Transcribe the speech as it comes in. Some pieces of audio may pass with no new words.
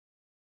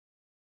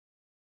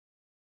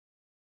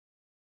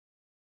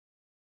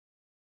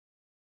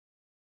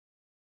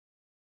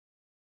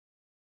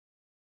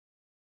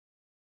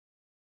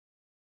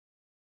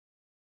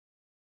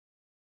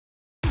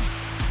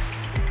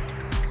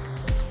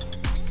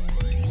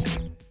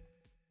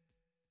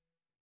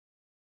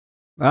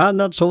And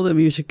that's all the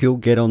music you'll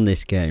get on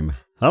this game.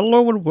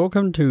 Hello and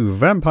welcome to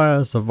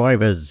Vampire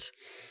Survivors.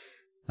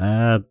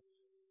 Brain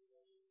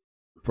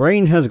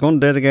has gone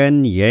dead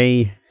again,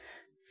 yay.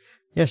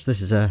 Yes,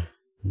 this is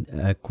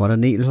quite a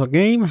neat little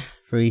game.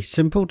 Very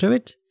simple to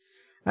it.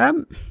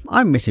 I'm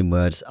missing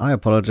words. I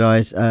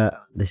apologise.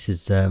 This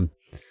is I'm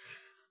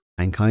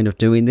kind of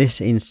doing this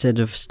instead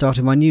of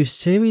starting my new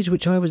series,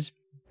 which I was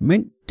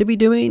meant to be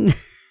doing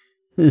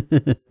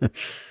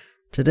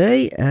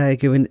today,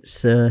 given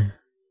it's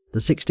the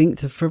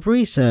 16th of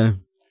February. So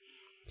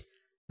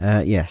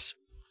yes,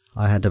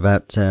 I had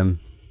about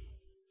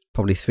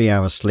probably 3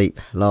 hours sleep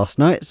last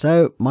night,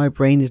 so my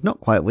brain is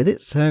not quite with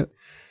it. So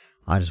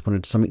I just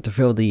wanted something to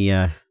fill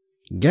the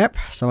gap,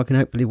 so I can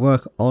hopefully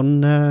work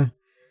on the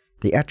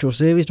actual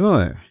series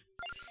tomorrow.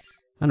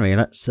 Anyway,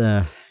 let's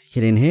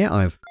get in here.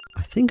 I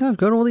think I've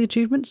got all the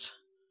achievements.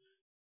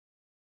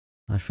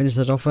 I finished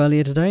that off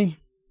earlier today,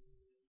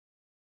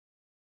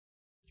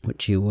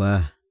 which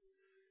you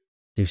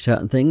do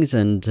certain things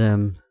and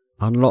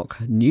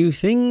unlock new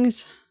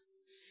things,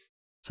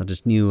 such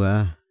as new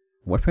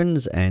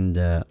weapons and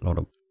a lot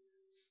of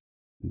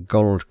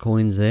gold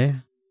coins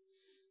there.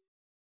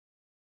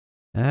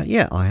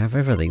 Yeah, I have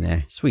everything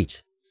there.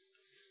 Sweet.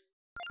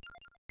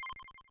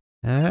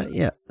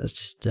 Yeah, that's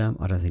just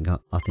I don't think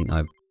I think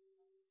I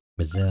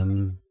was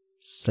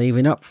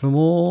saving up for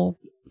more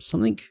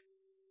something.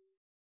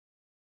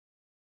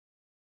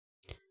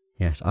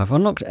 Yes, I've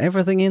unlocked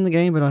everything in the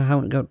game, but I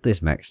haven't got this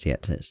maxed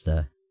yet. It's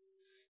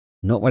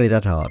not really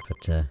that hard,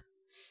 but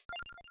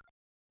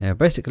yeah,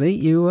 basically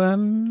you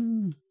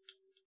well,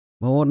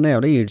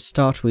 ordinarily you'd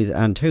start with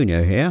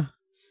Antonio here.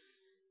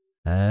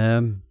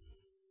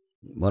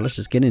 Well, let's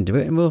just get into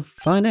it and we'll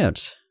find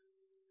out.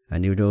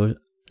 And you'd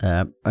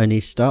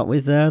only start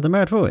with the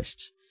Mad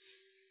Forest.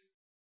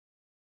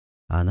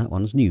 And that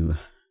one's new.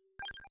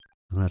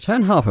 I'm going to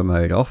turn Harper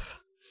mode off.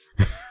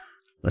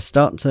 Let's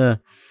start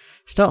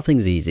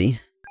things easy.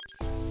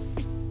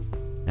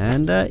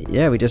 And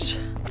yeah, we just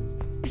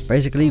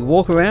basically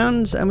walk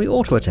around and we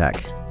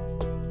auto-attack.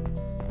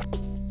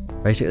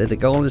 Basically the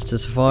goal is to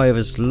survive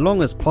as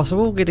long as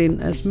possible, get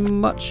in as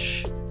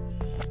much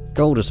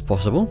gold as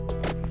possible.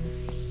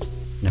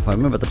 And if I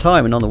remember the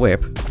timing on the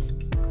whip...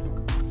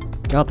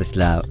 God, this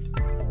loud.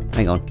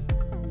 Hang on.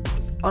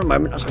 One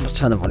moment, I was going to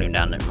turn the volume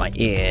down in my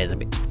ears a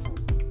bit.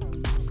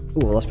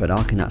 Oh, that's better.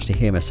 I can actually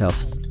hear myself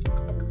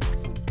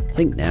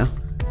think now.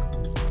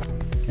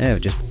 Yeah,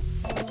 just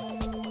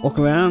walk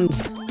around,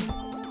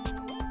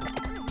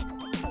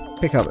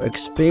 pick up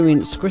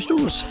experience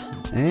crystals,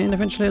 and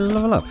eventually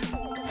level up.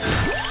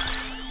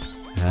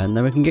 And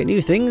then we can get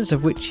new things,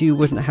 of which you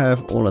wouldn't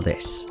have all of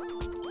this.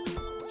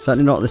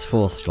 Certainly not this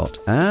fourth slot.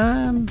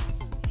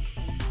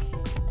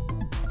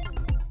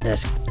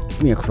 Let's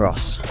give me a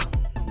cross.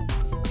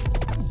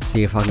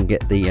 See if I can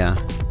get the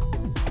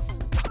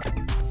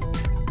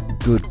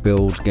good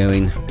build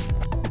going.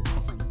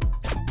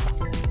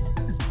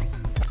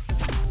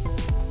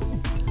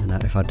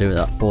 And if I do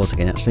that pause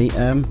again, actually,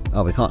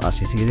 oh, we can't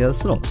actually see the other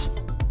slots.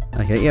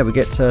 Okay, yeah, we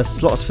get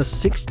slots for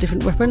 6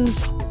 different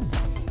weapons,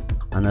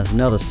 and there's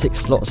another 6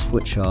 slots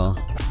which are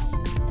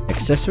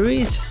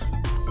accessories,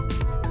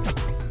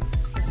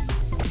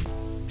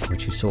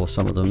 which you saw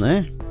some of them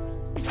there. You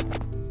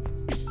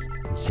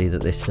can see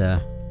that this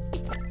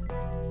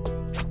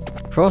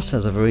cross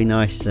has a very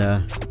nice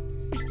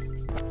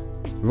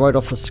right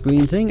off the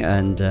screen thing,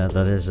 and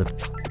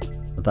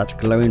that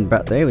glowing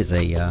back there is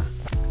a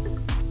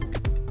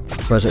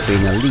I suppose it'd be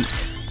an elite.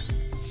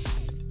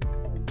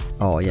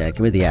 Oh yeah,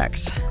 give me the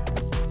axe.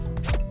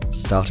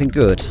 Starting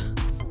good.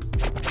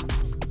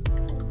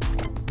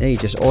 Yeah, you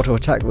just auto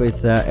attack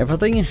with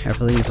everything.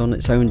 Everything is on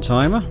its own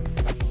timer.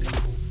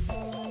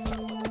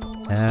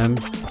 Yeah,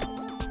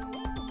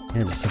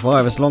 to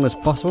survive as long as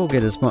possible,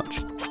 get as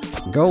much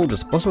gold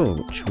as possible,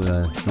 which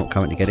we're not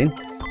currently getting.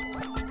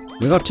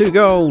 We got 2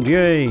 gold,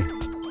 yay!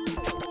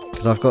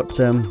 Because I've got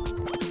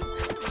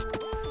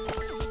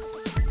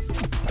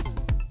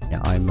yeah,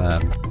 I'm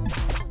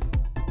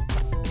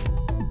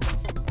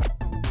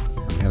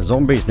we have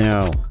zombies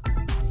now.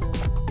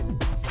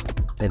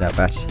 Play that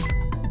bat.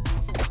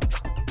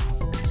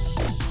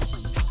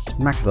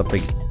 Smack the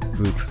big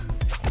group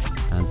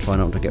and try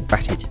not to get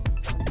batted.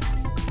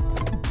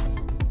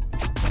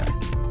 Yeah,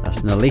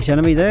 that's an elite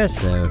enemy there,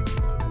 so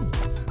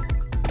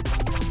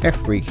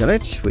F3 kill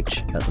it,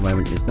 which at the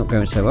moment is not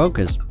going so well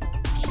because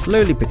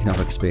slowly picking up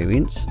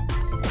experience.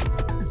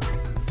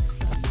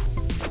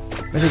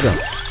 Where's he gone?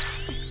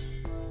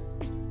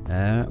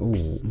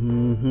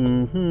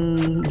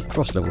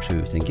 Cross level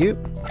 2, thank you.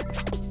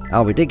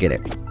 Oh, we did get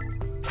it.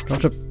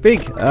 Got a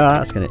big.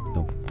 That's gonna.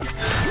 Oh.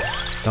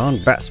 Darn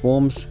bat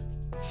swarms.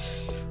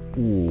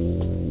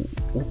 Ooh.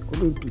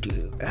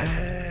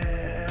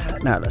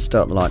 Now let's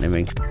start the lightning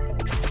ring.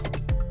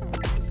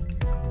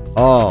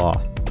 Oh.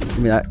 Give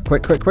me that.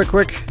 Quick, quick, quick,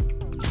 quick.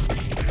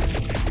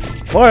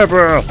 Fire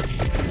breath!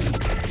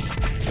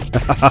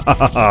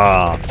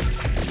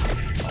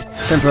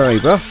 Temporary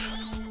buff.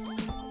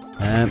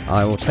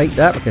 I will take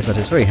that because that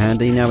is very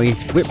handy. Now we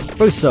whip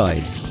both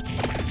sides.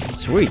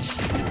 Sweet.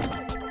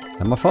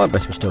 And my fire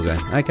burst was still going.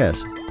 I guess.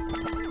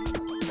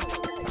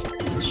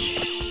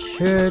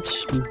 Should...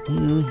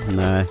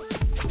 no.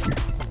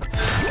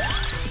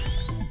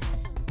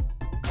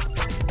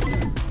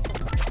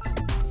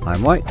 I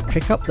might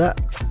pick up that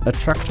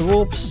attractor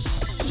orb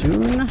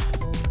soon.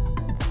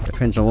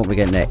 Depends on what we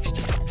get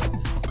next.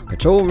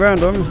 It's all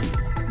random.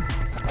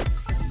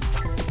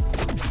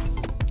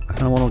 I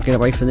kind of want to get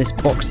away from this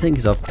box thing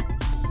because I've...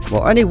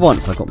 well, only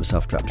once I got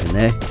myself trapped in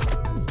there.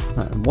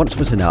 Once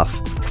was enough.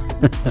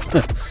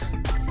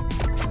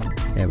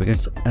 Yeah, we're going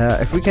to...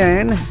 if we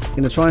can,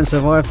 going to try and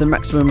survive the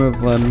maximum of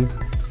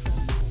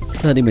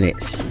 30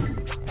 minutes.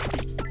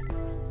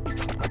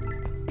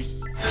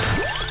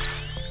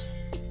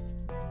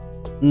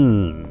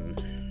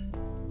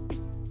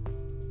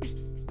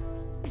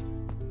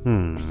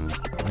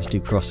 Let's do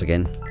cross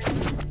again.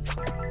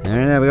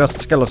 There we got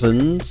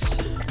skeletons.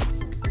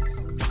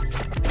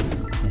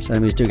 Yes,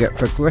 enemies do get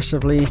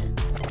progressively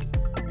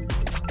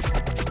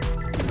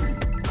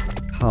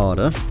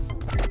harder.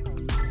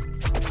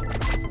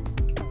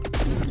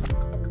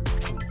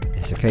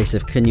 It's a case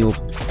of can your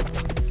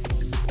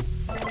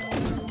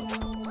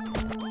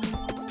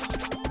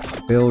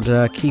build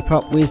keep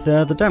up with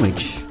the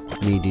damage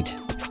needed.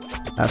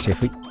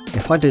 Actually,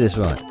 if I do this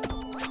right.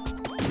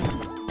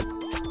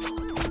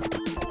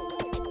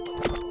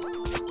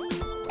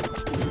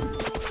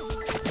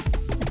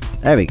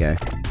 There we go.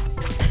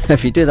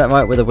 If you do that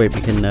right with a whip,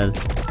 you can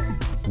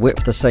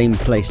whip the same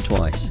place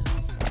twice.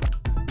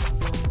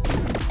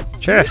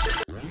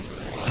 Chest!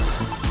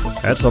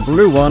 That's a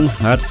blue one.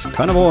 That's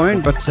kind of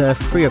boring, but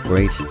free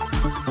upgrade.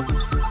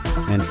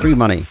 And free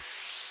money.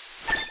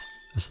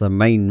 That's the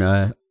main...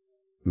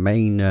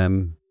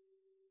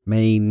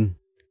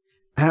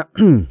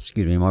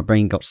 excuse me, my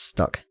brain got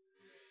stuck.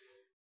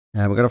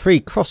 We got a free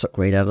cross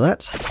upgrade out of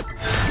that.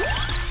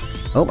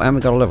 Oh, and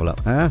we got a level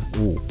up.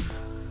 Ooh.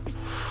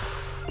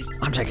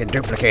 I'm taking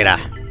duplicator.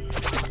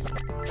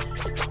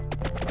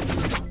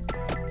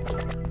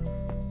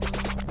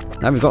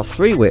 Now we've got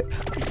 3 whip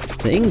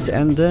things,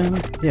 and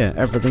yeah,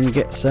 everything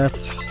gets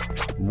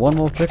 1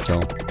 more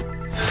projectile.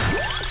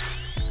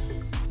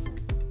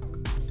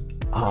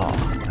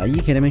 Oh, are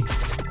you kidding me?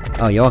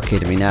 Oh, you are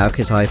kidding me now,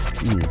 because I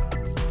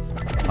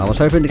was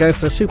hoping to go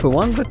for a super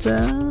one, but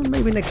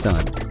maybe next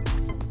time.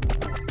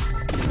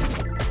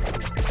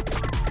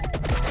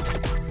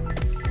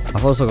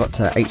 I've also got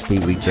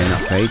HP regen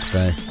upgrade,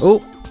 so...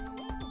 oh!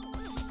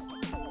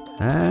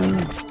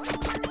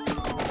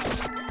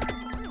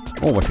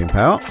 More whipping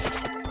power.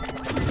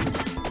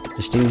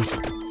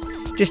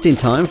 Just in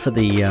time for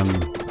the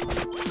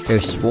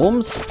ghost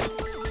swarms.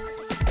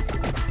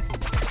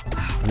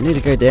 I need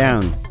to go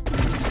down.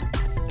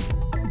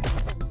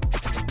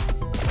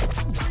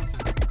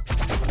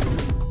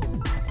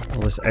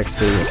 All this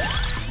XP,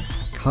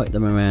 let's kite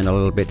them around a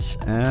little bit.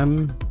 Yeah,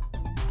 no,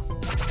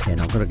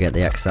 I've got to get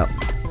the axe up.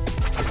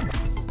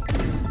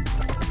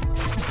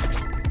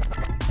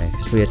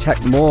 We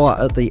attack more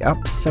at the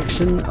up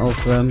section of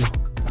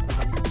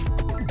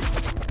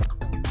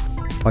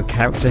my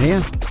character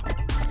here.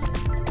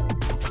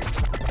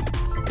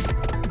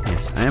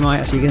 Yes, am I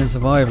actually going to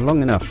survive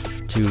long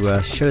enough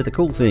to show the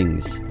cool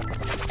things?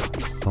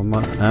 Am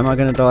I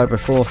going to die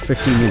before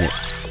 15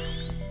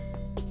 minutes?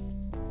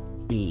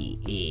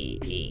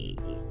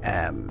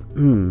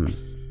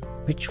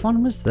 Which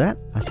one was that?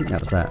 I think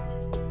that was that.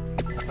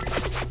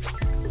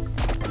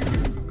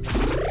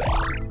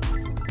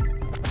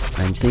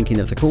 I'm thinking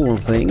of the cool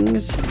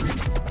things.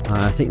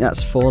 I think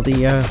that's for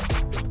the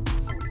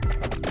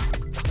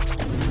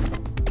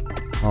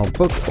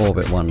book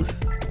orbit one.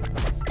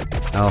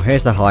 Oh,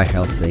 here's the high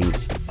health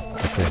things.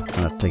 Okay,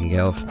 kind of taking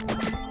care of.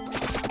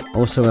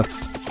 Also a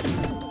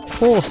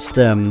forced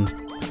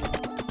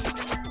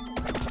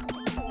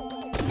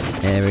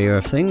area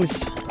of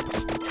things.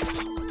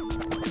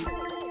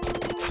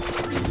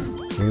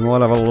 3 more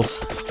levels.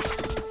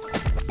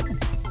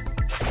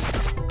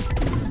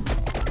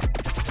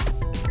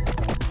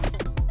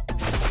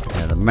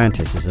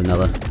 Mantis is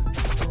another.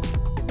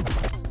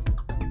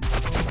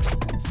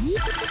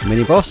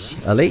 Mini boss,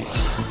 elite.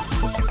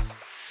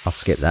 I'll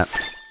skip that.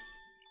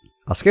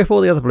 I'll skip all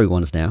the other blue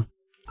ones now.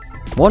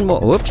 One more.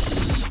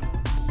 Whoops.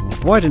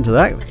 Wide into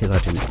that because I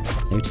didn't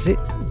notice it.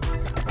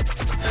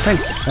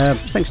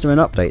 Thanks to an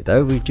update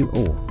though, we do.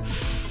 Oh,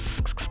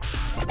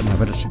 I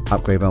better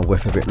upgrade my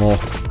whip a bit more.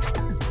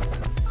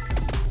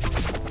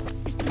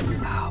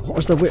 What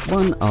was the whip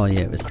one? Oh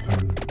yeah, it was.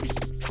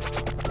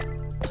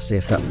 See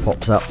if that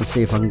pops up and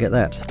see if I can get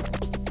that.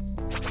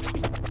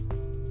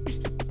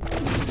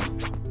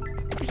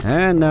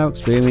 And now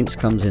experience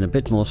comes in a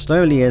bit more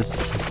slowly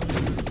as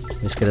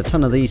let's get a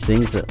ton of these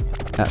things that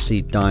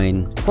actually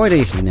dying quite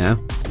easily now.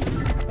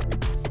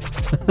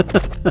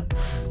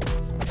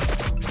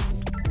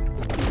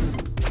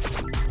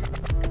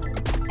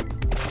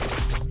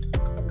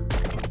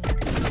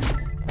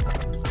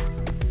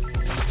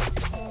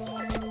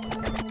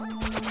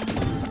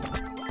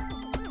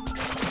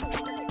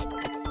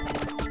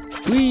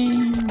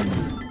 Whee!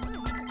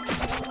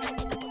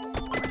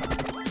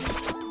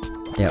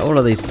 Yeah, all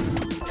of these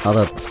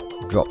other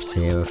drops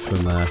here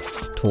from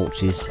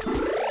torches.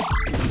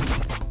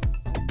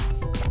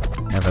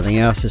 Everything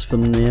else is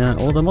from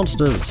all the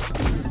monsters.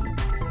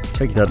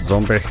 Take that,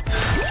 zombie.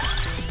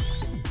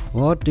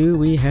 What do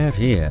we have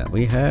here?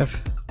 We have...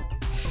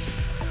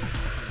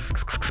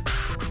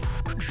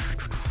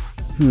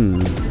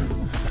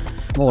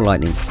 more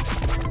lightning.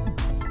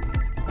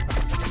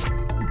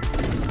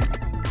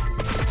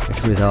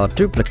 Which with our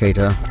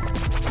duplicator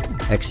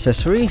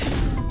accessory,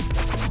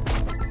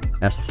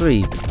 that's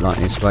 3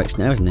 lightning strikes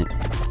now, isn't it?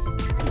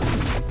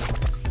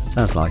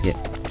 Sounds like it.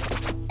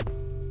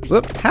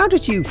 Whoop! How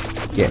did you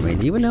get me?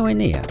 You were nowhere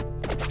near.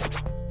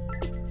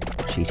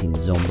 Cheating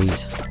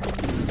zombies.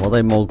 Or are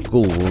they more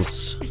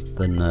ghouls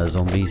than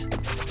zombies?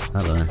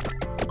 I don't know.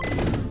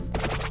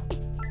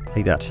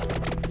 Take that.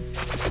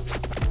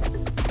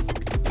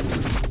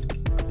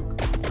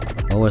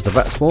 Oh, is the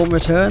bat swarm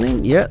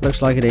returning? Yeah,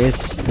 looks like it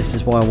is. This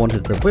is why I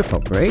wanted the whip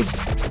upgrade.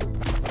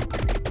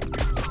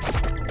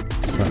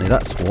 Certainly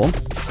that swarm.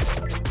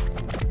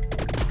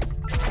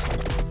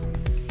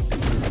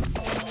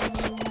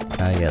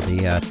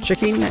 Yeah, the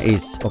chicken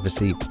is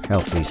obviously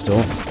health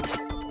restore.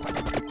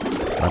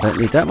 I don't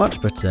need that much,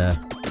 but oh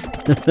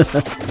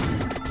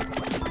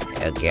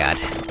god.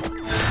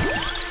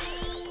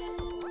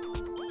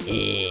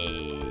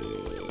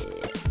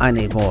 I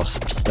need more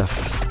stuff.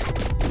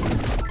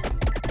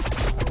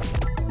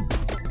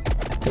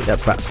 Take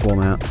that bat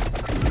swarm out.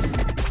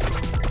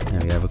 There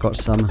we go, we've got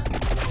some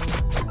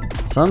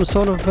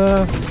sort of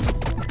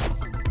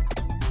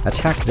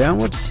attack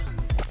downwards.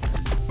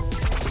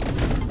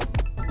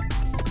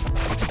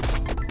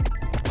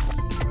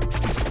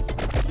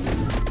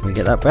 Can we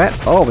get that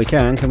bat? Oh, we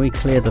can. Can we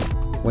clear the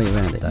way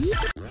around it?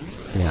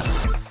 Yeah.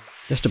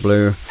 Just a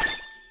blue.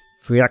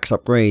 Free axe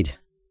upgrade.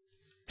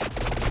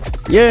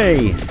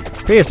 Yay!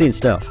 Piercing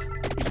stuff.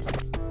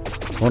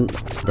 Well,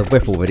 the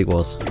whip already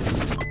was.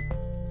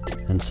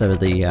 And so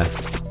the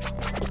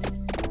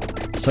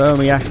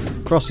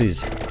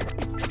crosses.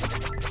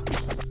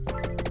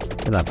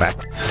 Get that back.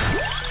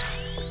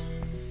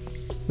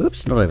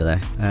 Oops, not over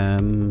there.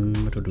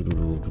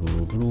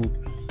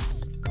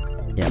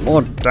 Yeah,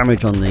 more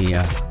damage on the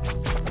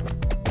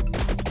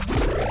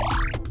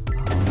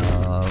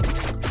oh,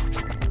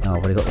 I've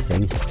already got the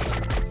thing.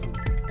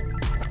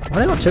 Have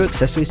I got 2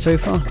 accessories so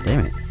far?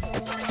 Damn it.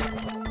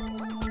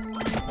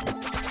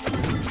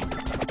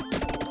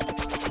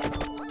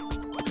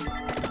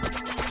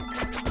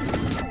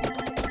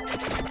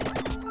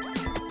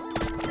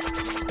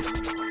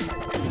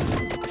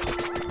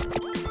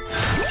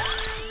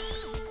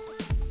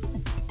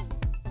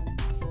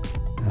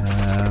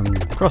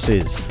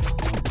 Crosses.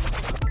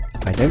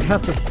 I don't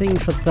have the thing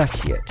for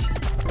that yet.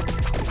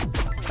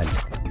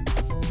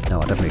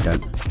 No, I definitely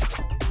don't.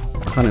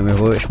 I can't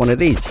remember which one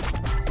it is.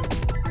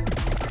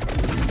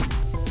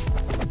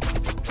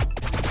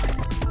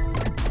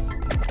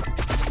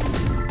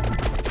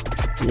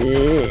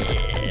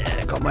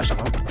 Yeah, got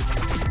myself on.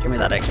 Give me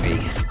that XP.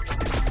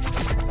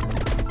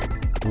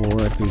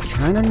 Would be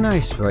kind of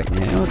nice right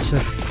now to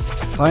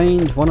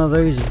find one of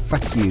those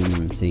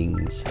vacuum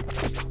things.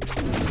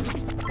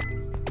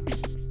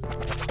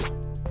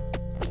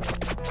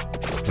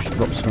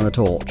 Drops from a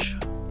torch.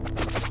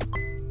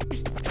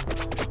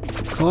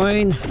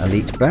 Coin,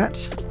 elite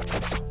bat.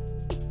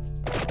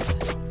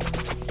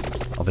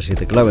 Obviously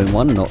the glowing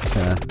one, not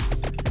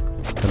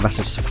the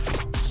massive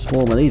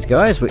swarm of these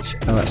guys, which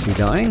are actually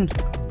dying.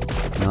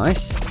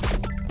 Nice.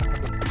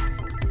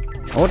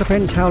 All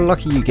depends how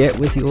lucky you get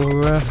with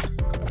your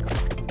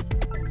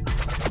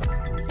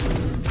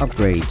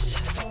upgrades.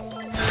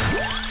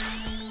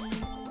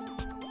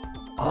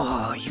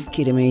 Oh, are you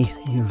kidding me?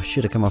 You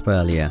should have come up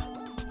earlier.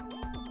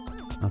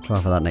 I'll try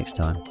for that next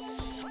time.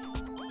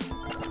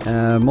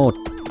 More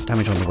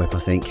damage on the whip, I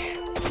think.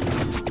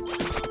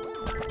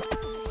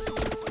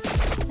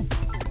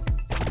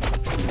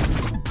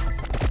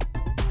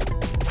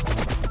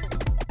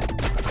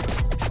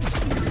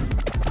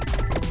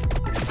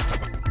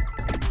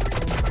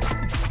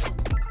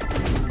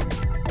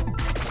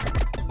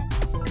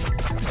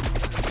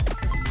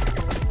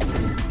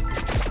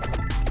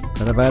 Is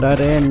that a bad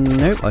idea?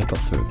 Nope, I got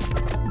through.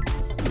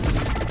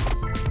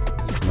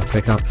 Just gonna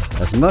pick up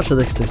as much of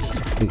this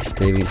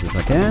experience as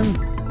I can.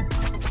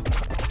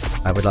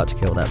 I would like to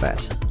kill that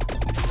bat.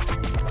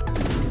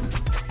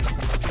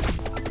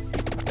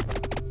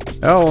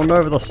 Oh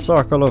no, the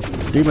circle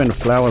of demon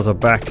flowers are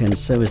back, and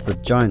so is the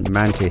giant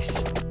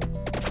mantis.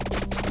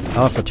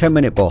 Oh, it's the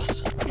 10-minute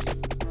boss.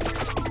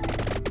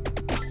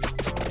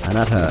 And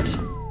that hurt.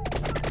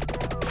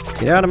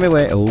 Get out of my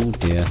way. Oh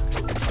dear.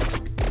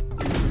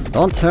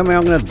 Don't tell me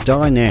I'm gonna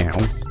die now.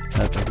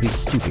 That would be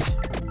stupid.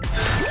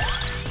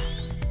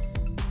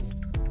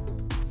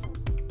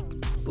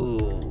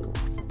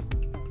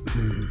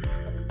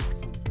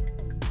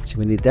 So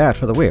we need that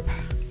for the whip.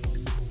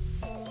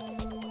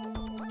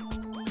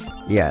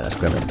 Yeah, let's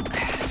grab it.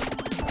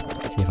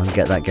 See if I can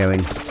get that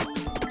going.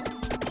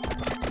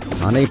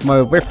 I need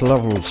my whip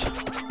leveled.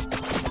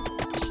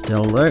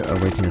 Still though,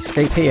 oh, we can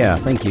escape here.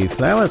 Thank you,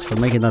 flowers, for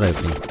making that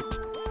open.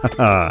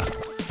 Haha.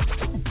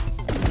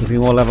 Give me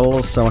more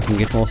levels so I can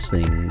get more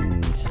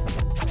things.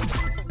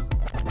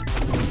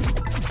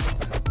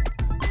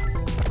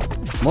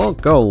 More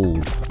gold.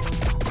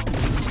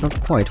 It's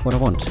not quite what I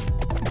want.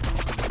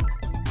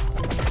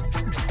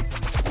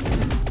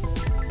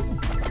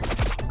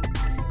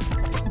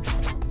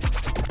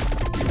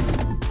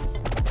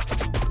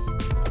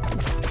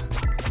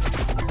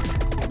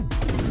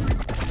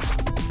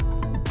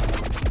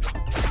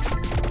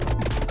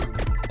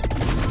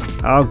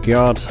 Oh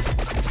god.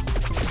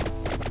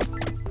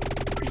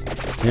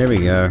 Here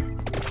we go.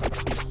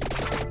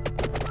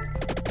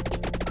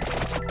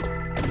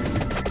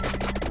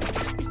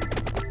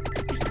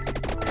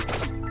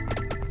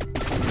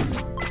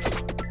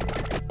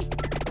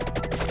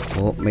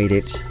 Oh, made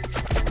it.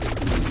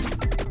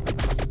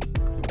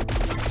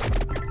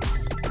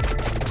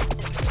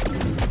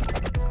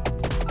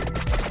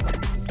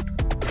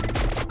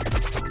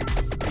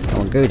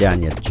 Come on, go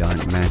down, you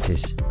giant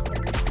mantis.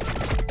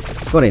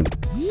 Got him.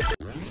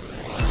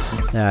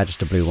 Ah,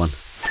 just a blue one.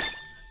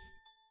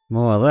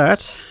 More of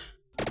that.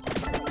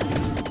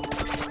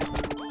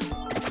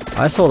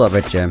 I saw that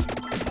red gem.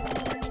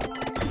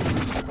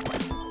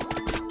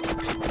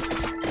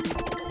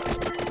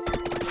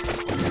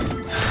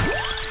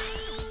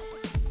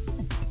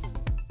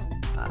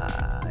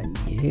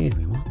 Yeah,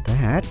 we want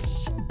that.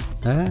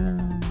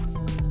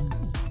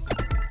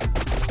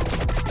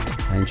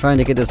 I'm trying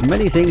to get as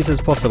many things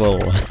as possible.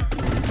 Look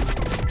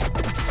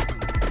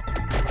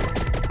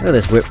at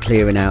this whip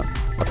clearing out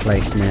a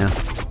place now.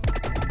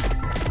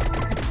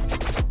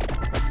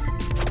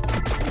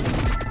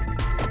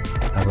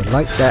 I would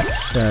like that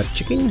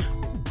chicken.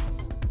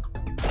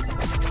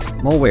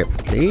 More whip,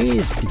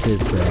 please,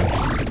 because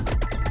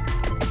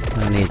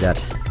I need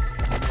that.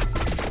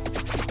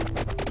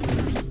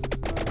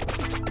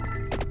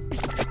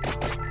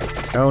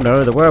 Oh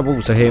no, the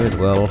werewolves are here as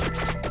well.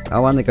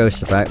 Oh, and the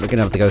ghosts are back. We're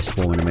gonna have the ghost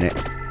swarm in a minute.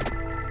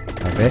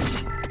 I bet.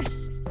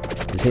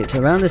 Is it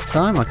around this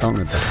time? I can't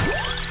remember.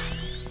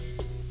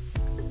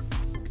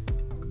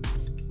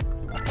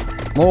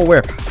 More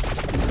whip.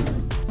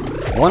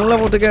 One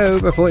level to go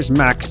before it's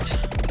maxed.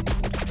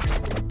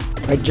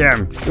 Red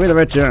gem. Give me the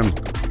red gem.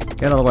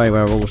 Get out of the way,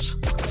 werewolves.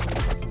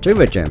 2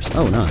 red gems.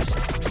 Oh, nice.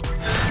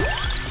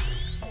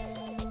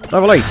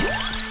 Level 8.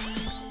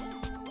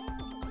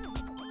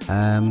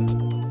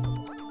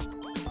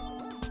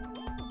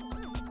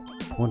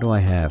 What do I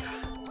have?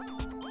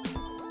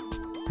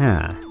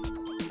 Ah.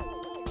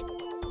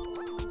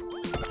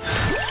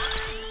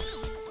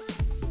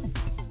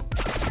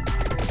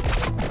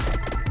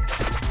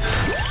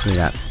 Do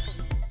that.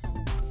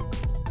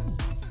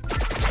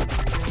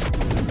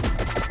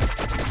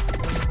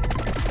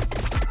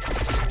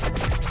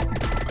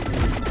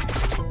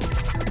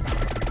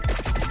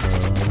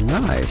 Oh,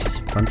 nice.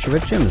 Bunch of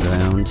red gems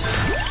around.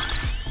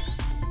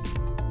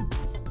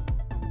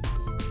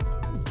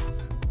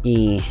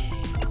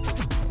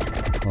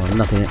 Well,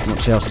 nothing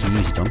much else to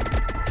use it on.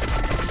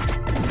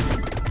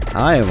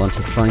 I want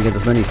to try and get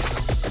as many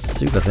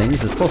super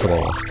things as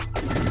possible.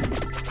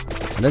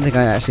 I don't think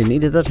I actually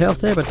needed that health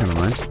there, but never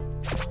mind.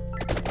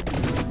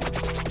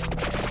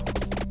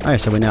 Oh,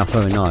 so we're now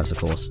throwing knives, of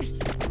course.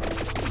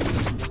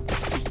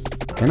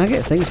 Can I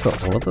get things for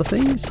all of the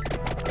things?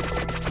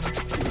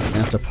 I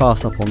have to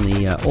pass up on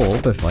the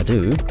orb if I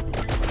do.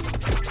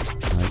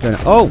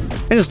 Oh!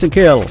 Instant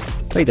kill!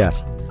 Take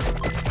that.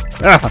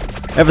 Ah!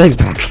 Everything's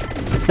back!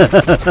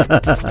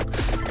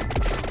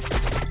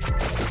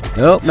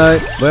 Oh, no.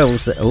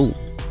 Werewolves there. Oh.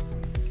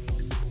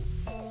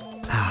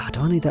 Ah, do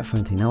I need that for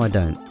anything? No, I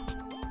don't.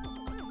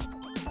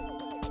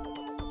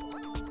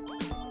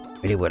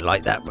 Really would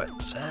like that,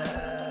 but...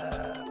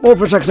 more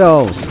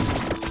projectiles!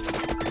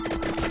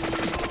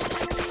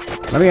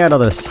 Let me out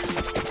of this.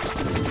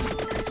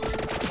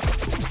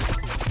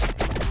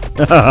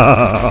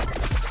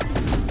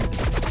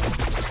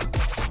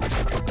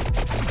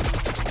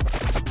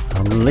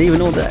 I'm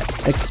leaving all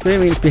that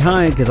experience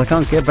behind because I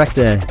can't get back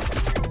there.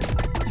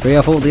 3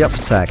 off all the up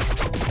attack.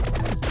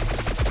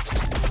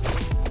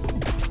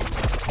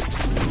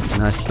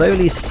 And I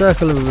slowly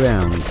circle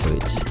around to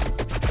it.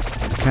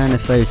 I can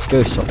if those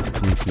ghosts are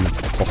coming from the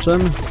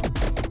bottom.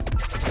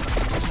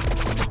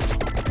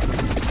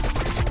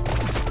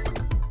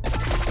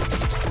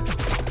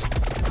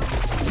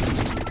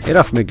 Get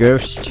off me,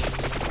 ghost.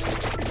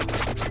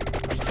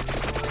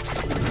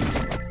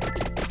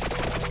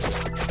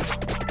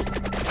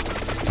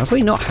 Have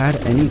we not had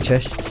any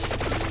chests?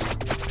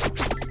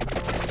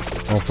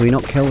 Or have we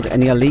not killed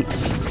any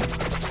elites?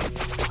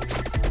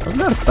 Wasn't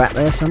there a bat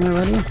there somewhere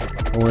earlier?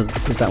 Or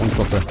did that one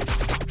drop her?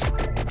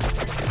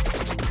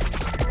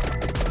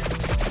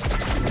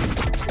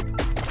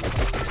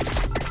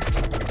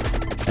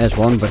 There's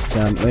one, but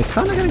we're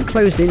kind of getting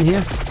closed in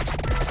here.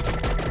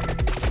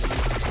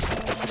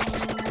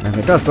 And if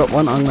it does drop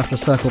one, I'm going to have to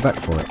circle back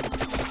for it.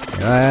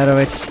 Get out of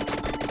it.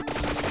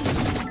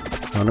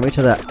 On the way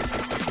to that.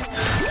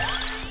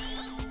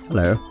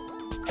 Hello.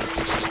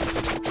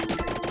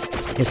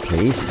 Yes,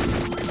 please.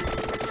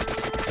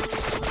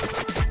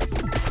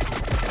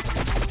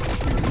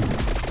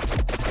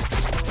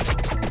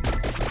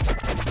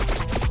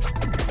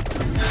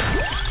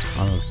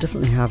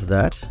 definitely have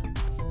that.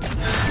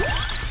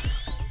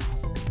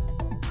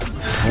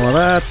 More of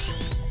that.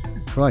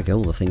 Crikey,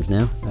 all the things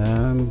now.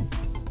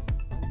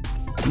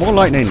 More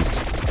lightning.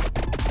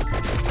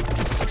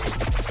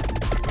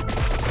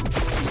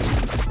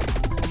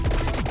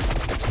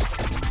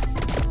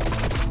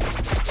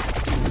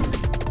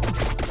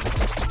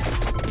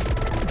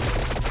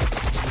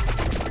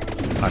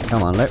 Oh,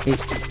 come on, let me...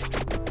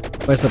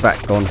 Where's the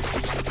bat gone?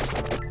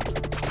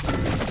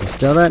 It's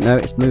still there? No,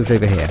 it's moved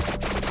over here.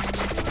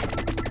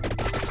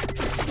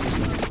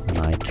 And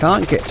I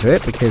can't get to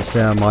it because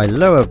my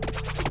lower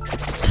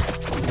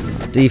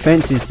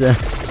defense is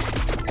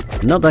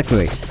not that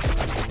great.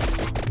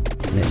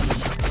 And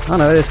it's... Oh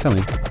no, it is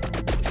coming.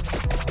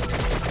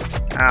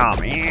 Oh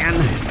man!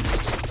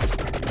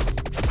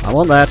 I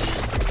want that.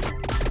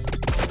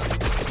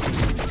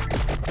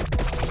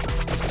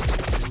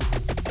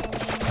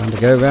 Time to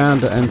go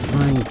around and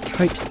find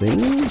kite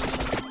things.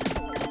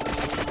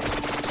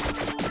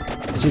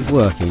 Is it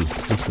working?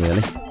 Not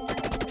really.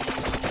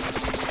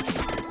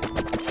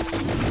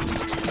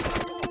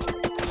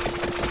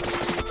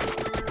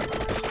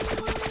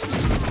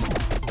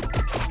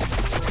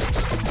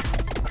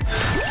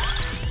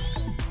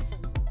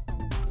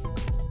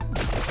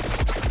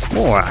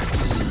 More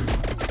axe.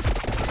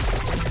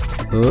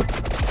 Oh.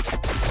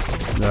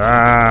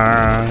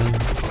 Ah.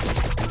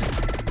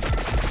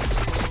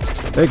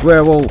 Big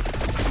werewolf.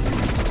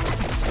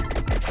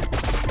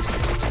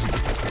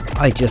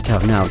 I just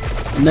have now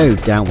no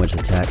downwards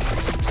attack.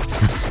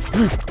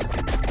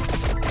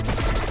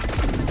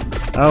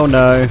 Oh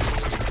no.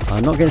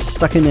 I'm not getting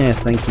stuck in there,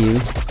 thank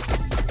you.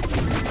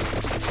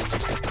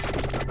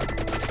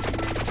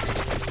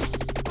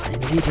 I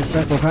need to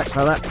circle back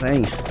for that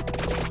thing.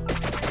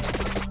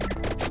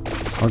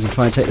 I'm going to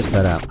try and take this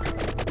bat out.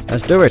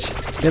 Let's do it!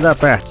 Get that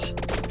bat!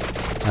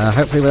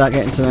 Hopefully without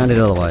getting surrounded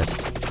otherwise.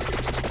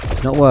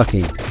 It's not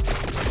working.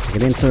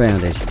 Getting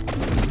surrounded.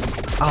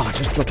 Oh, I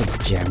just dropped a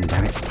gem,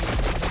 damn it.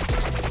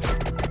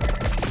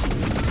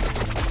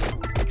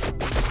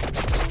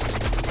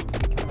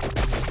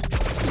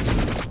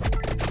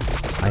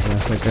 I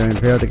think I'm going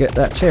to be able to get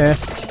that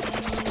chest.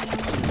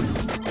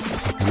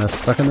 And I'm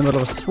stuck in the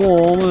middle of a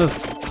swarm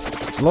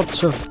of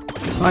lots of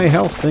high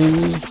health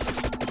things.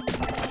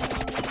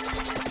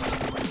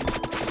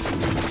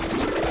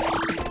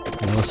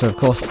 And also, of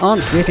course,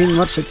 aren't getting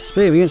much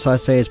experience, I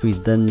say, as we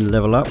then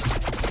level up.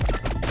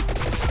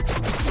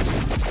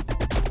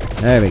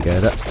 There we go,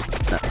 that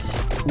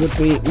would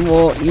be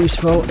more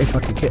useful if I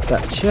could get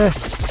that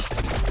chest.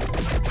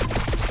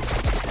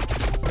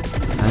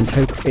 And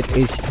hope it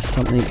is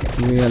something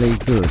really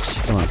good.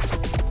 Come on.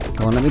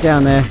 Come on, let me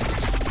down there.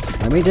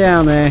 Let me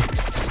down there.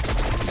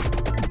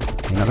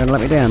 You're not going to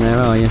let me down there,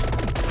 are you?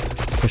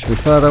 Push me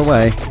further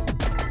away.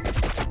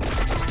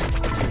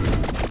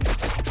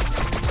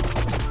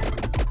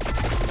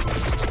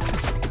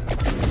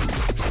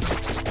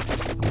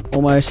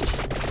 Almost.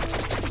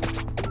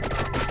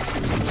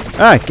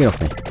 Ah, get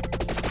off me.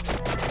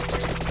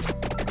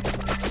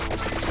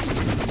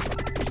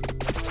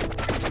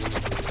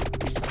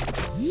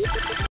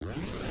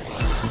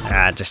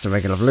 Ah, just a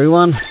regular blue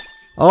one.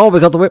 Oh, we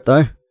got the whip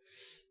though.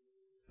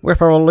 Whip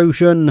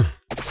illusion.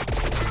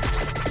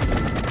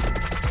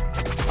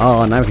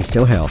 Oh, now we can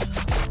still health.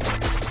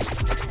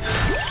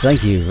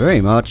 Thank you very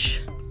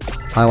much.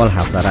 I will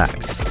have that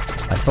axe.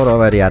 I thought I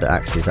already had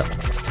axes up.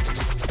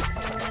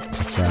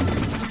 But,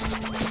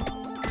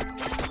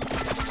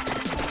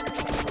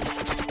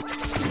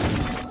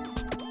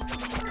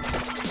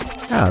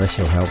 ah, this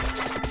will help.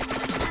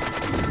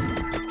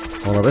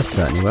 Although this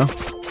certainly will.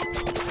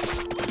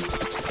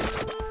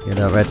 Get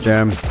that red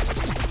gem.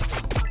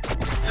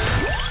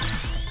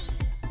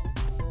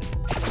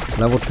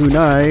 Level 2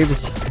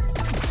 knives.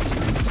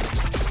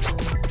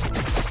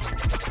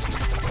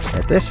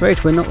 At this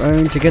rate, we're not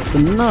going to get the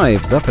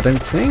knives up, I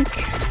don't think.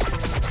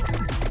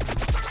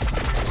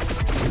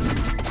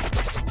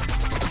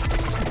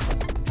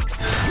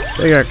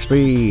 Big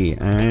XP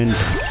and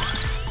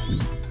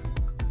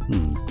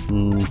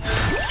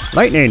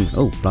lightning!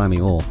 Oh, blimey,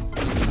 more.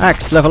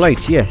 Axe, level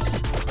 8,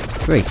 yes.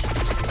 Great.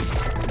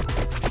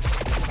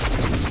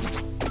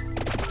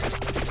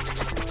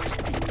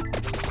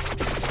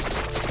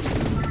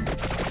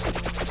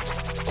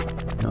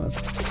 Now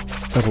let's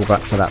double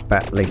back for that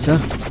bat later.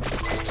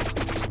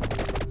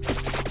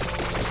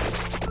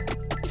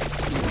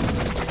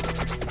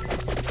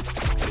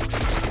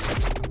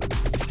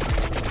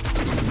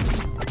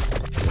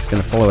 It's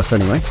going to follow us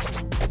anyway.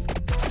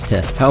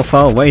 Yeah, how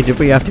far away did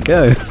we have to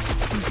go?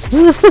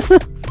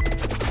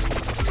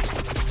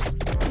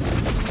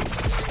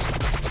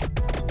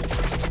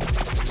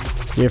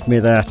 Give me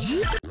that.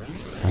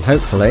 And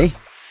hopefully...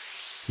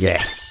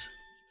 Yes!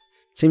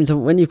 Seems that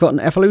when you've got an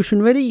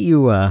evolution ready,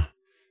 you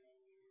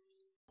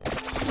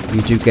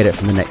do get it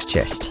from the next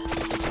chest.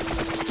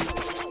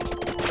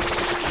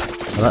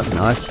 Well, that's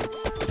nice.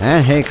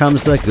 And here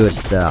comes the good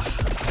stuff.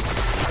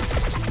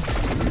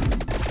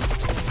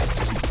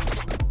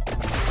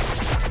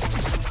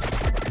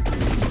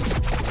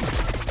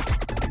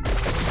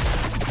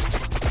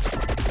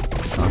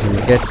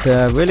 get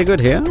really good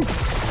here. Look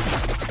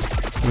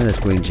at those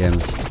green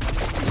gems.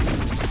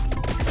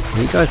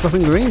 Are you guys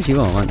dropping greens?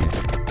 You are, aren't you?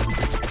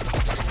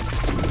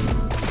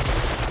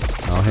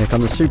 Oh, here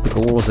come the super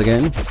calls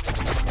again.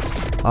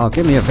 Oh,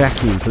 give me a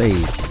vacuum,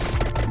 please.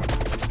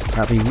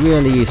 That'd be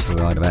really useful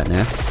right about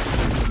now.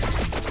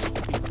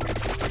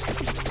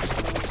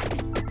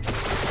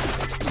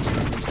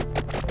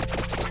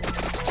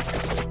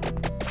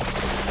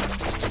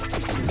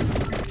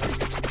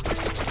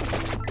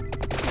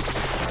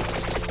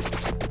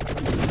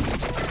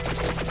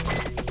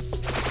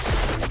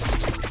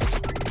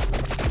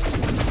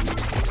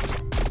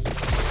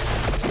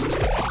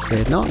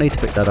 Did not need to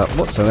pick that up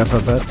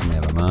whatsoever, but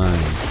never mind.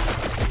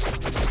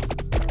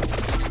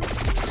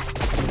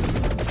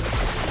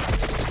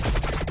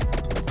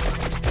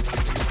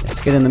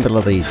 Let's get in the middle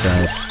of these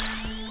guys.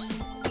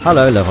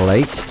 Hello, level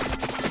 8.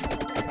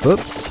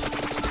 Whoops.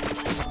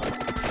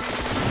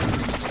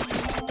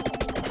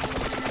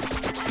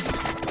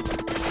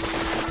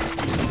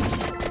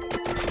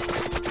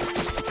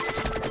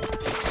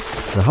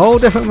 It's a whole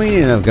different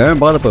meaning of going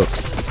by the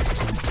books.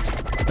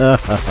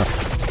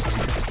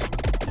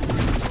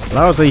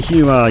 Lousy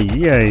humour,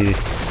 yay!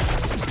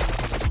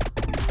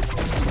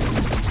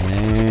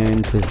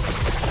 And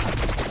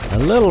with a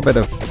little bit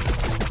of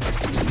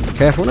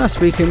carefulness,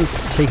 we can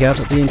take out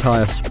the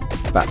entire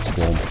bat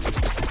swarm.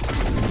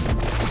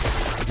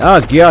 Oh,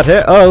 got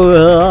it! Oh!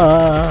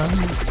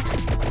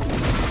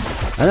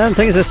 And then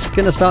things are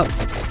going to start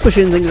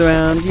pushing things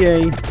around,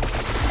 yay!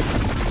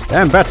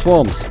 Damn bat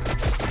swarms!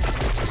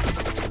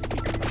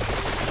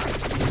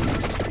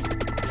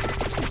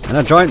 And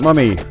a giant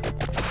mummy!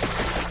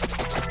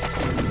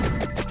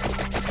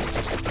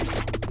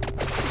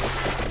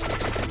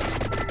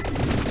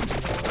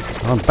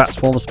 Bat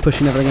swarms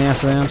pushing everything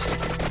else around.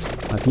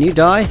 Can you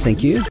die?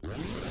 Thank you.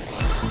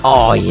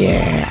 Oh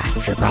yeah,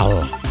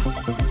 triple.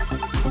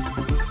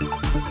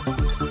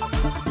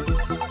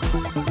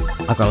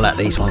 I've got to let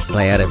these ones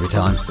play out every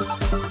time. So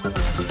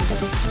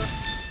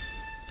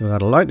we've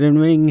got a lightning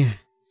ring,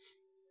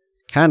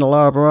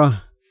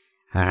 candelabra,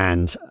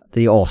 and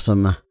the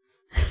awesome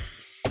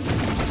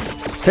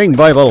King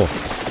Bible.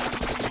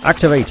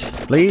 Activate,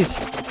 please.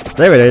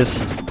 There it is.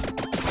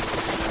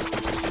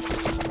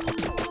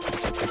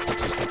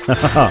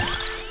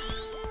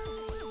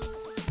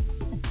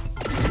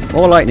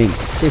 Or lightning.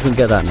 See if we can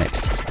get that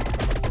next.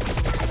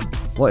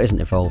 What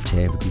isn't evolved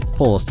here? We can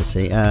pause to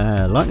see.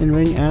 Lightning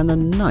ring and a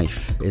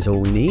knife is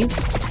all we need.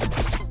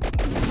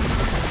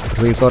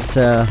 We've got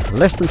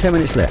less than 10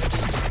 minutes left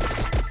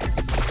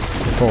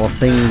before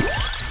things.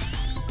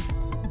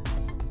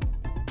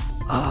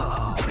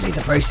 Oh, we need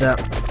a bracer.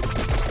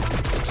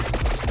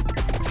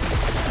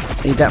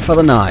 Need that for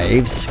the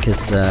knives,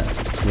 because yeah,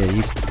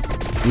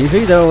 you've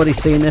either already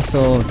seen this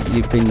or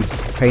you've been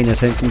paying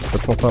attention to the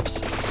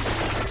pop-ups.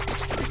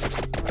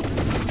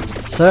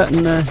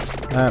 Certain,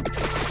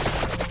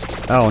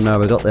 oh no,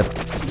 we've got the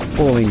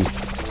falling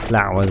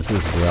flowers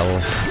as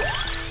well.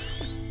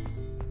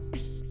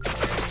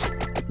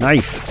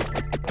 Knife!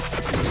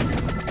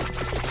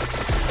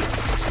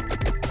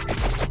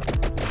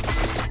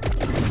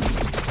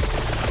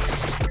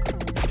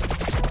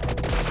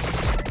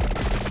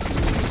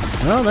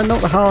 Well, they're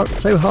not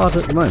so hard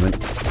at the moment.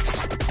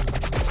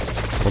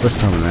 Well, this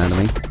time around, I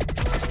mean.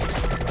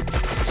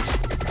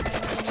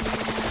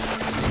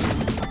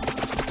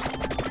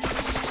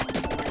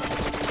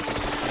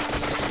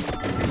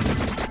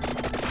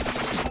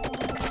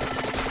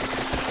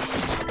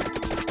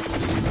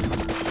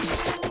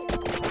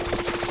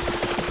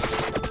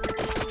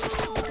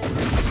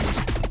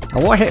 Oh,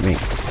 what hit me?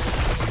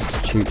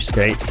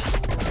 Cheapskate.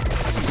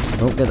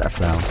 Oh, get that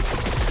flower.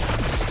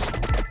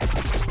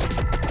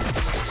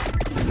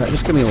 Right,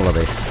 just give me all of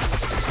this.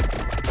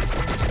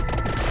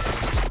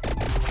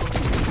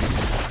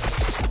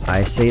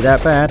 I see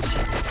that bat.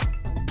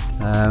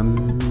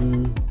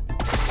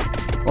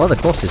 Oh, the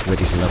cross is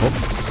ready to level.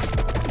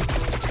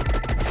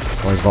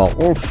 Or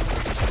evolve.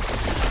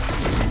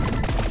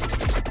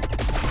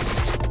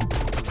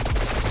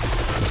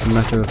 Just a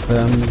matter of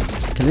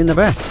killing the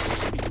bat.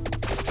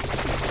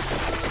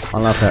 I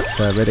love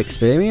that red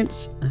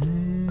experience.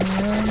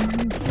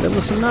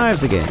 Level some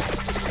knives again.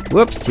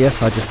 Whoops,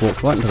 yes, I just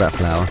walked right into that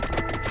flower.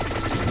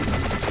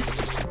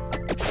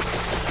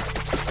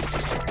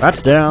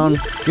 That's down.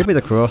 Give me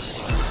the cross.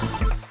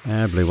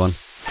 Blue one.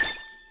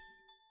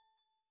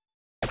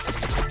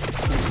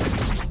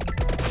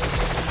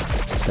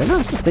 Don't I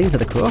have the thing for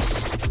the cross?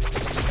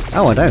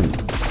 Oh, I don't.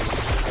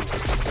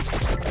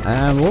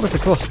 What was the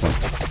cross one?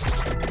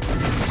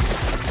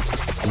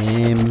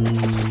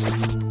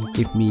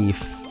 Give me a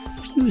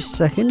few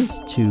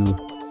seconds to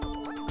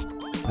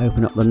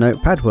open up the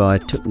notepad where I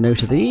took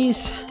note of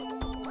these.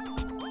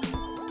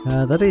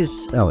 That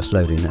is... oh, it's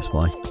loading, that's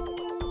why.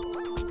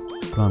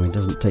 Blimey, it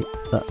doesn't take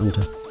that long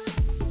to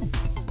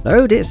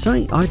load. It's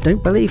something I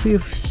don't believe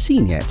we've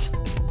seen yet.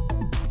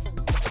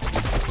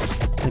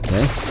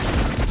 Okay.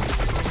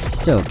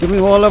 Still, give me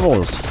more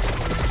levels.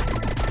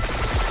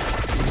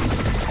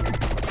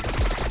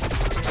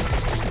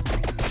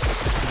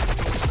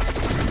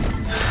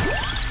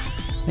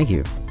 Thank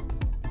you.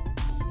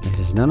 This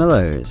is none of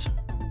those.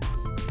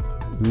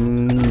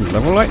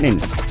 Level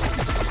lightning.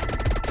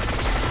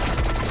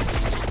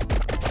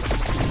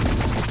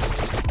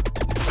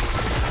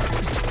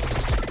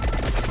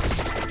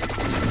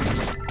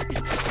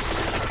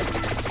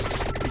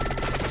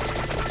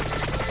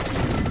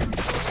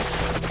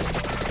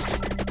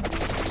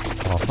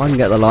 Oh, if I can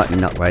get the lightning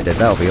upgraded,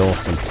 that'll be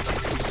awesome.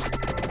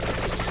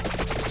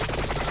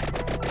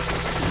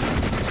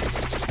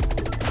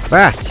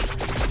 Bat!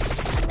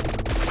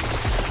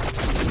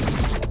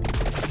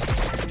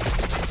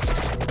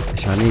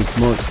 I need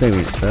more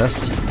experience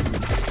first.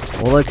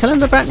 Although killing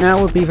the bat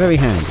now would be very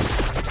handy.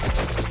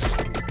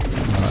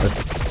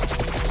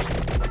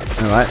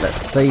 Alright, let's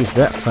save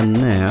that for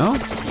now.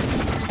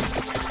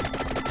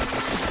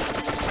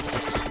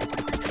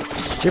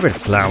 Stupid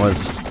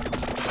flowers.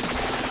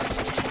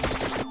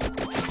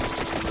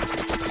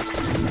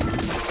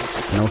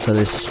 And also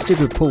there's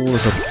stupid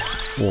pools of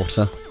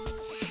water.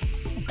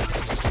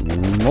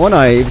 More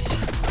knives.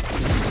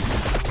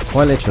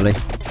 Quite literally. I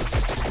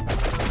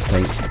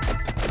think.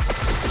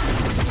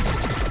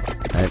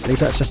 Leave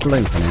that just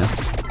alone for now.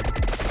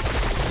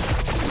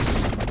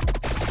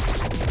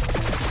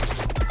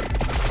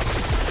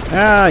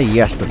 Ah,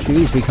 yes, the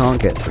trees we can't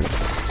get through.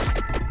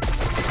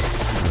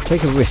 I'll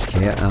take a risk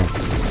here. Oh,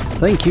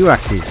 thank you,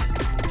 axes.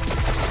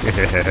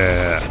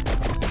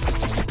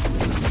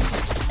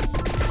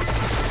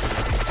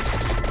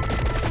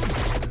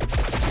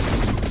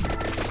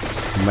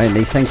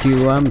 Mainly, thank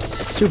you,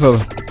 Super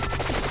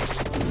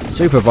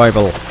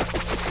Bible.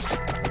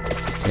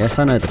 Yes,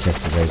 I know the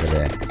chest is over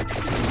there.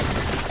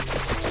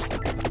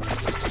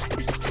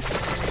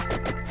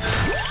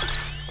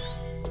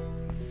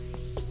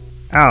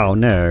 Oh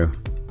no.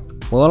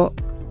 Well,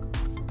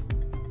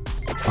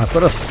 I've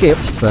got a skip,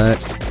 so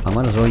I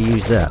might as well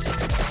use that.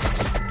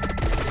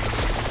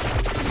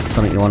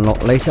 Something to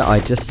unlock later.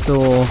 I just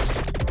saw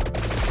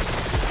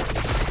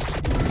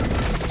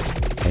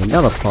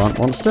another plant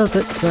monster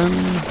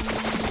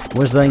that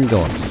was then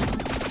gone.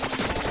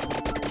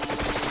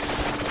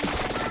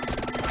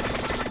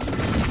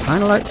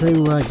 Kinda like to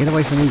get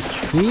away from these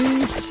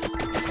trees.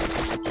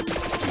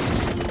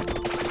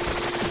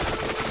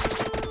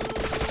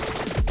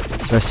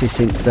 Especially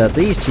since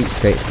these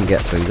cheapskates can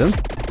get through them.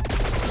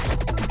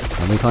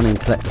 And we can't even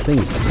collect the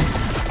things.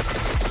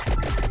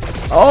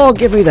 Oh,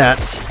 give me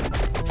that!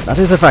 That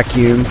is a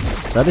vacuum.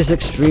 That is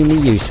extremely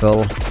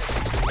useful.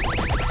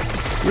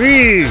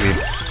 Whee!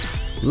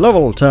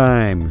 Level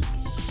time!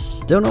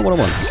 Still not what I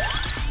want.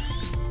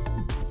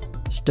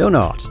 Still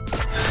not.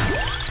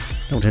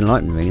 Don't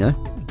enlighten me though.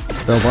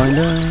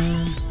 Spellbinder.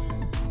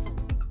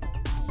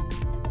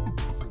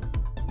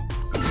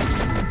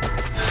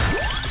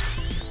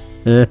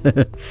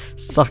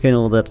 Sucking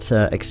all that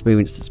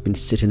experience that's been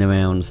sitting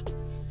around.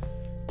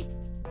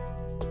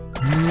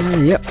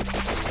 Yep.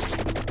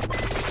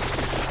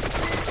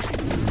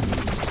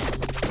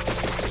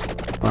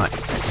 Right.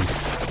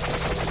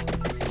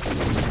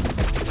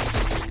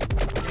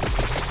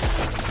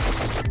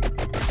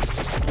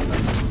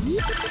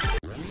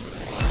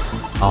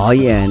 Oh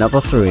yeah,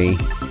 another 3.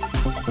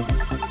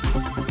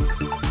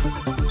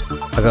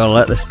 I gotta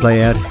let this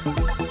play out.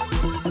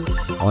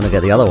 I want to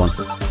get the other one.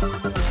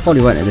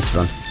 Probably won't in this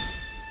run.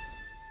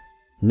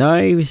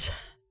 Knives,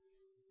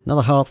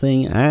 another hard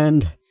thing,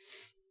 and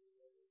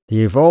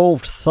the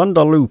evolved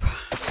thunder loop. Now,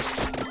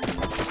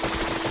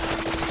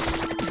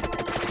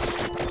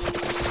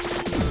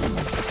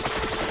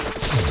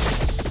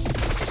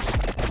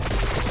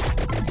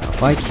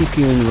 if I keep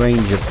you in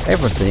range of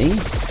everything,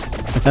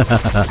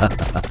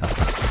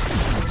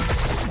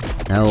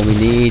 now all we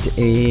need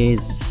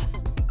is,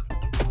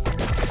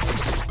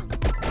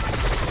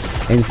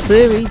 in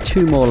theory,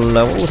 2 more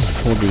levels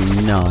for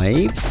the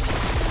knives.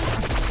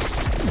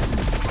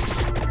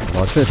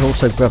 Well, I could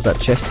also grab that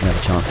chest and have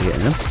a chance of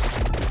getting them.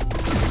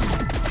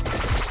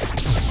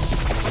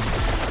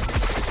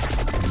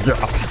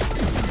 Zap.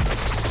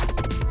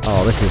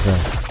 Oh, this is a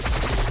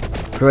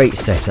great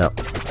setup.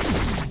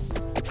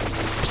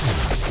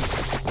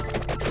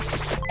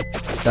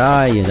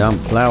 Die, you dumb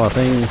flower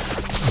things.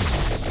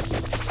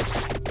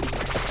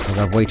 I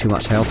have way too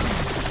much health.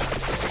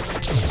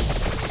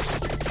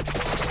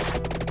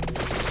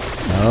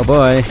 Oh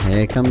boy,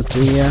 here comes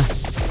the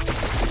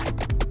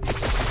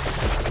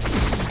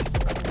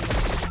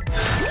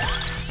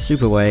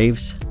super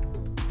waves.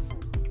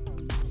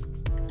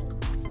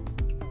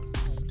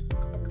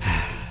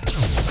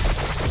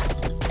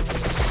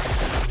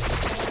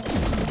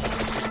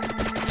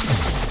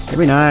 Give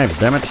me knives,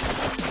 damn it.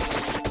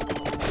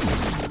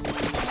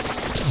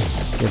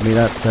 Give me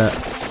that,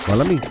 well,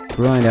 let me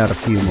grind out a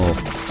few more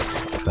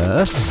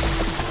first.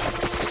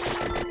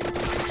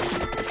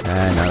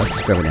 No, let's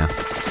just grab it now.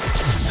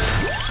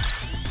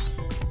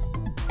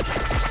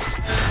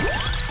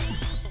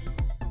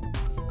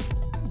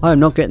 I'm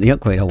not getting the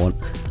upgrade I want.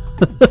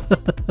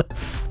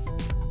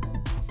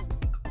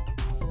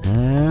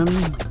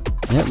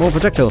 Yeah, more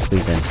projectile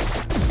speed then.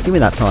 Give me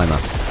that timer.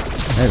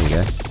 There we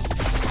go.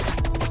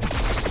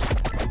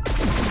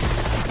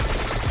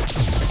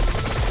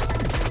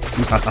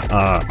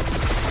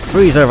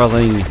 Freeze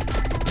everything!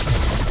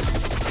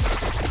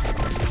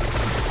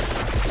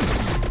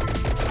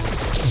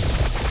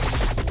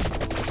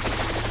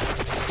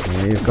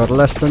 We've got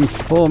less than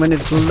 4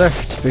 minutes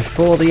left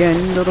before the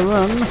end of the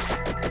run.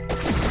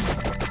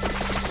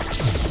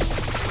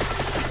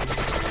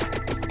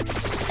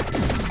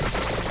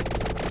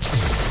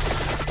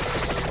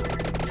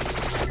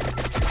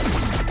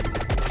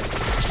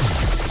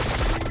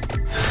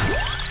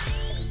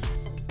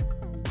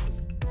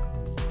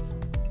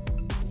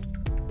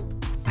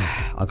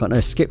 I got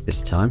no skip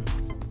this time.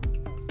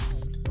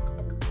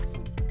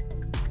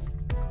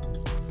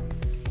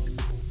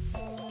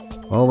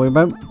 Well, we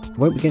won't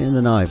be getting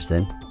the knives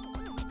then.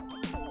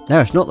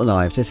 No, it's not the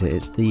knives, is it?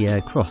 It's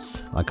the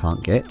cross I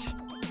can't get.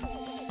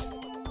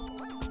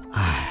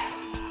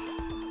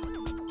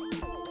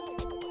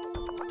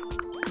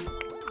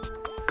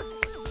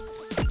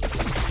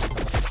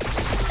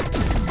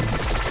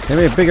 Give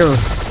me a bigger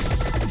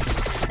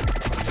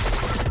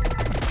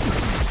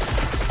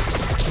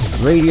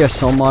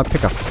radius on my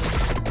pickup.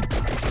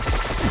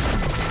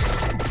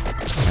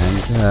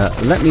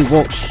 And let me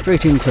walk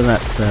straight into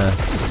that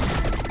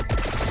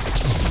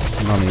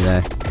money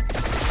there.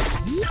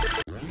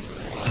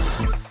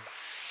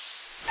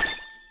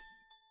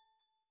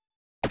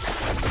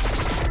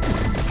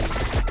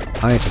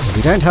 Alright, so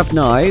we don't have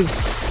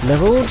knives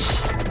leveled.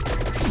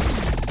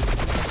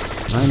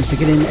 I'm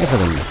forgetting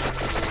everything.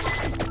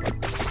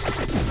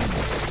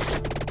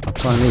 I'll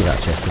try and leave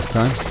that chest this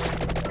time.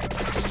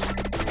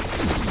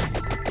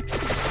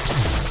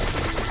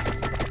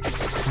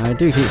 I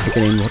do keep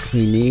forgetting what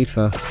we need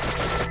for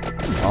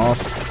our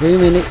 3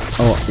 minutes,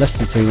 or less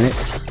than 3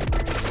 minutes.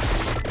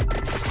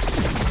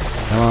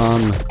 Come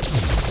on.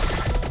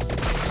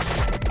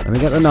 Let me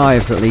get the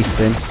knives at least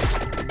then.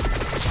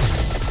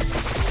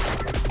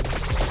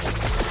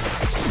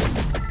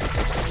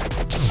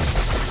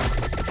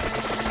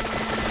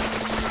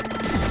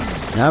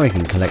 Now we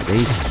can collect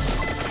these.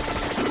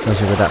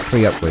 Especially with that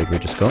free upgrade we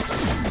just got.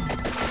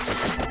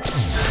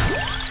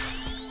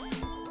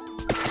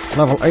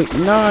 Level 8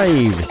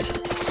 knives!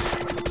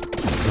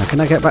 Now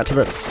can I get back to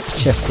the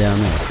chest down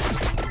there?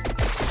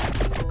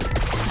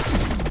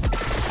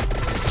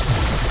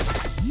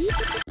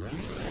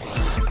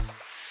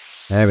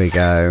 There we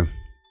go.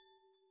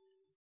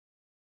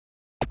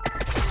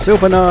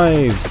 Super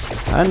knives!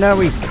 And now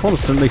we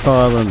constantly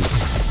fire them.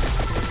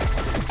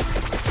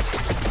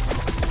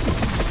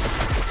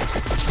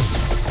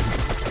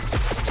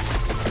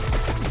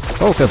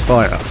 Focus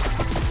fire!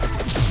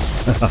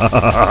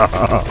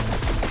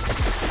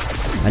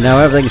 And now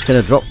everything's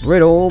going to drop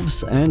red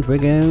orbs, and we're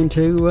going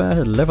to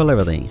level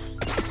everything.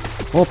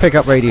 Or pick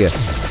up radius.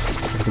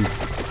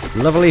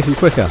 Level even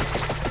quicker.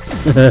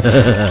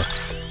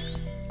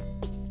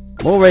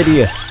 More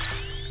radius.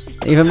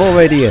 Even more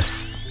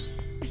radius.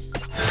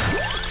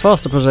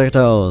 Faster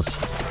projectiles.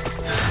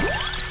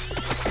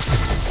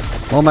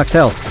 More max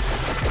health.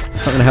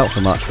 It's not going to help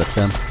for much, but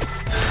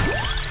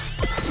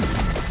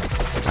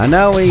and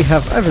now we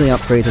have everything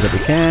upgraded that we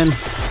can.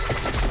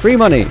 Free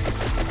money.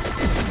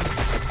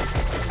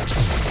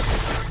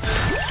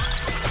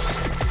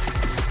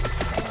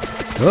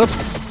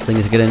 Oops,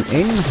 things are getting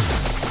in.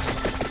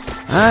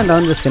 And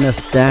I'm just going to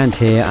stand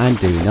here and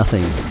do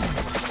nothing.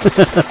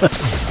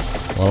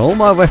 While all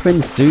my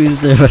weapons do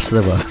the rest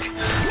of the work.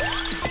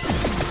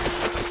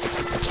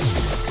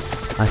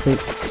 I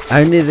think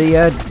only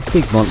the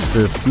big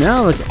monsters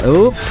now.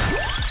 Oh,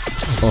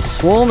 or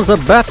swarms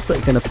of bats that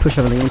are going to push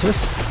everything into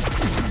us.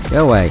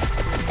 Go away.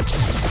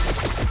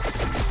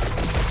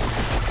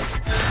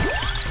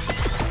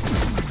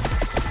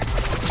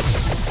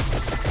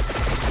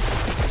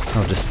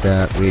 I'll just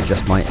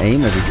readjust my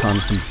aim every time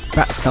some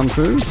bats come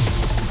through.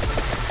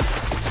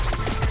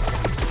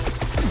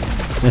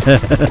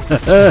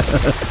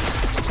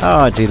 Oh,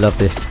 I do love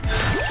this.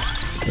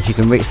 If you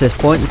can reach this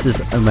point, this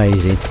is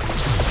amazing.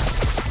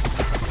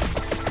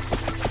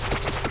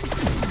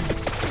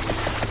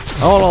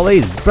 All of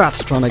these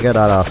bats trying to get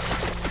at us.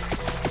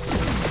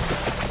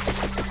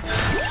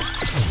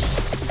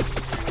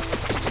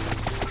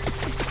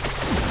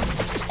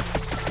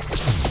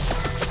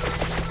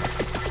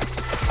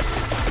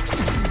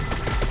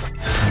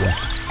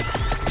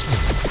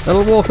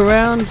 Little walk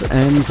around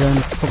and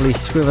probably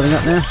screw everything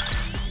up now.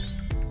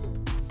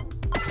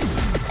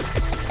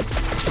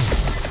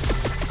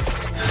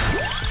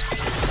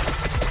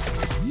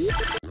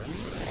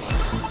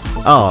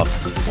 Oh,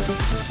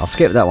 I'll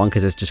skip that one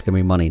because it's just going to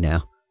be money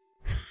now.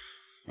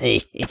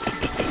 Can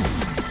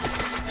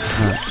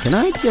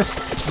I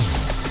just...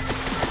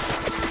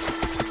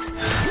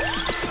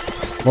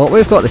 Well,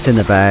 we've got this in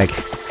the bag.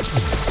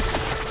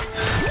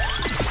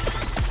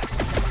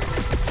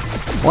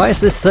 Why is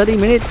this 30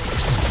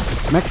 minutes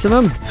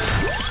maximum?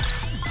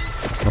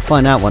 We'll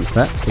find out once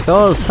that,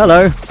 because,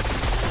 hello!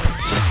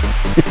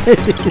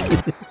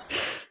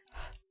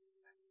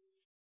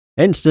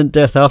 Instant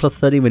death after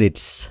 30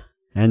 minutes.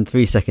 And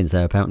 3 seconds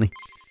there, apparently.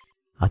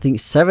 I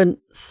think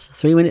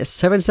 3 minutes,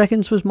 7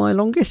 seconds was my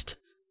longest.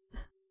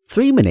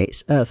 3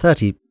 minutes,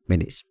 30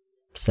 minutes,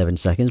 7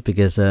 seconds,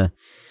 because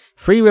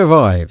 3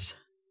 revives.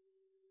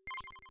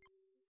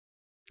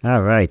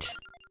 Alright.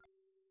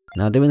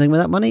 Now do anything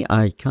with that money?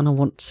 I kind of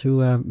want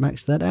to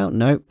max that out.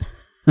 Nope.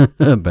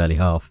 Barely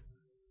half.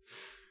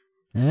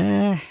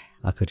 I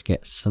could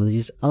get some of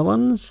these other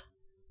ones.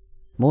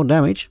 More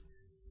damage.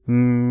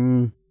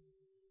 I'm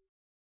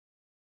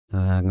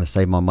going to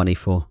save my money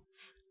for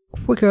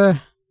quicker,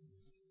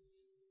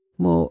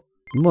 more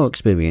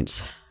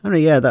experience. Oh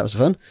yeah, that was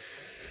fun.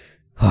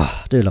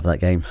 Oh, I do love that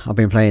game. I've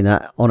been playing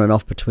that on and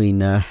off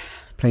between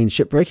playing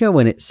Shipbreaker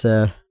when it's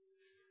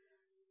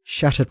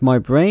shattered my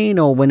brain,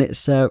 or when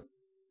it's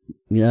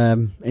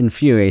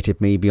infuriated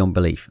me beyond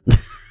belief.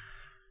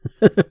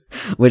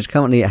 Which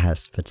currently it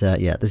has. But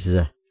yeah, this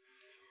is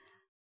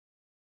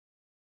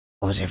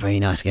obviously a very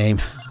nice game.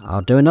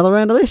 I'll do another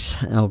round of this.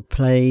 I'll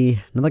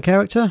play another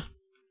character.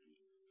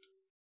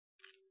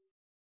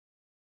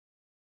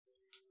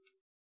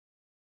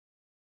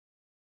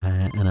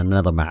 And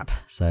another map.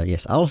 So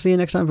yes, I'll see you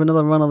next time for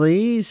another run of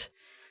these.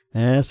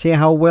 See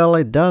how well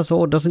it does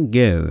or doesn't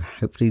go.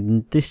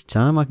 Hopefully this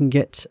time I can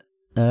get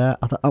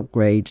other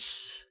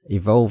upgrades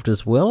evolved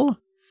as well.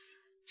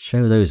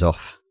 Show those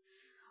off.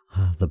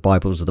 The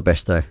Bibles are the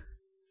best though.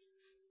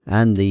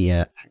 And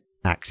the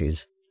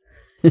axes.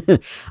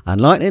 And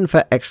lightning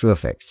for extra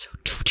effects.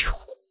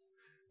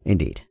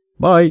 Indeed.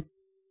 Bye.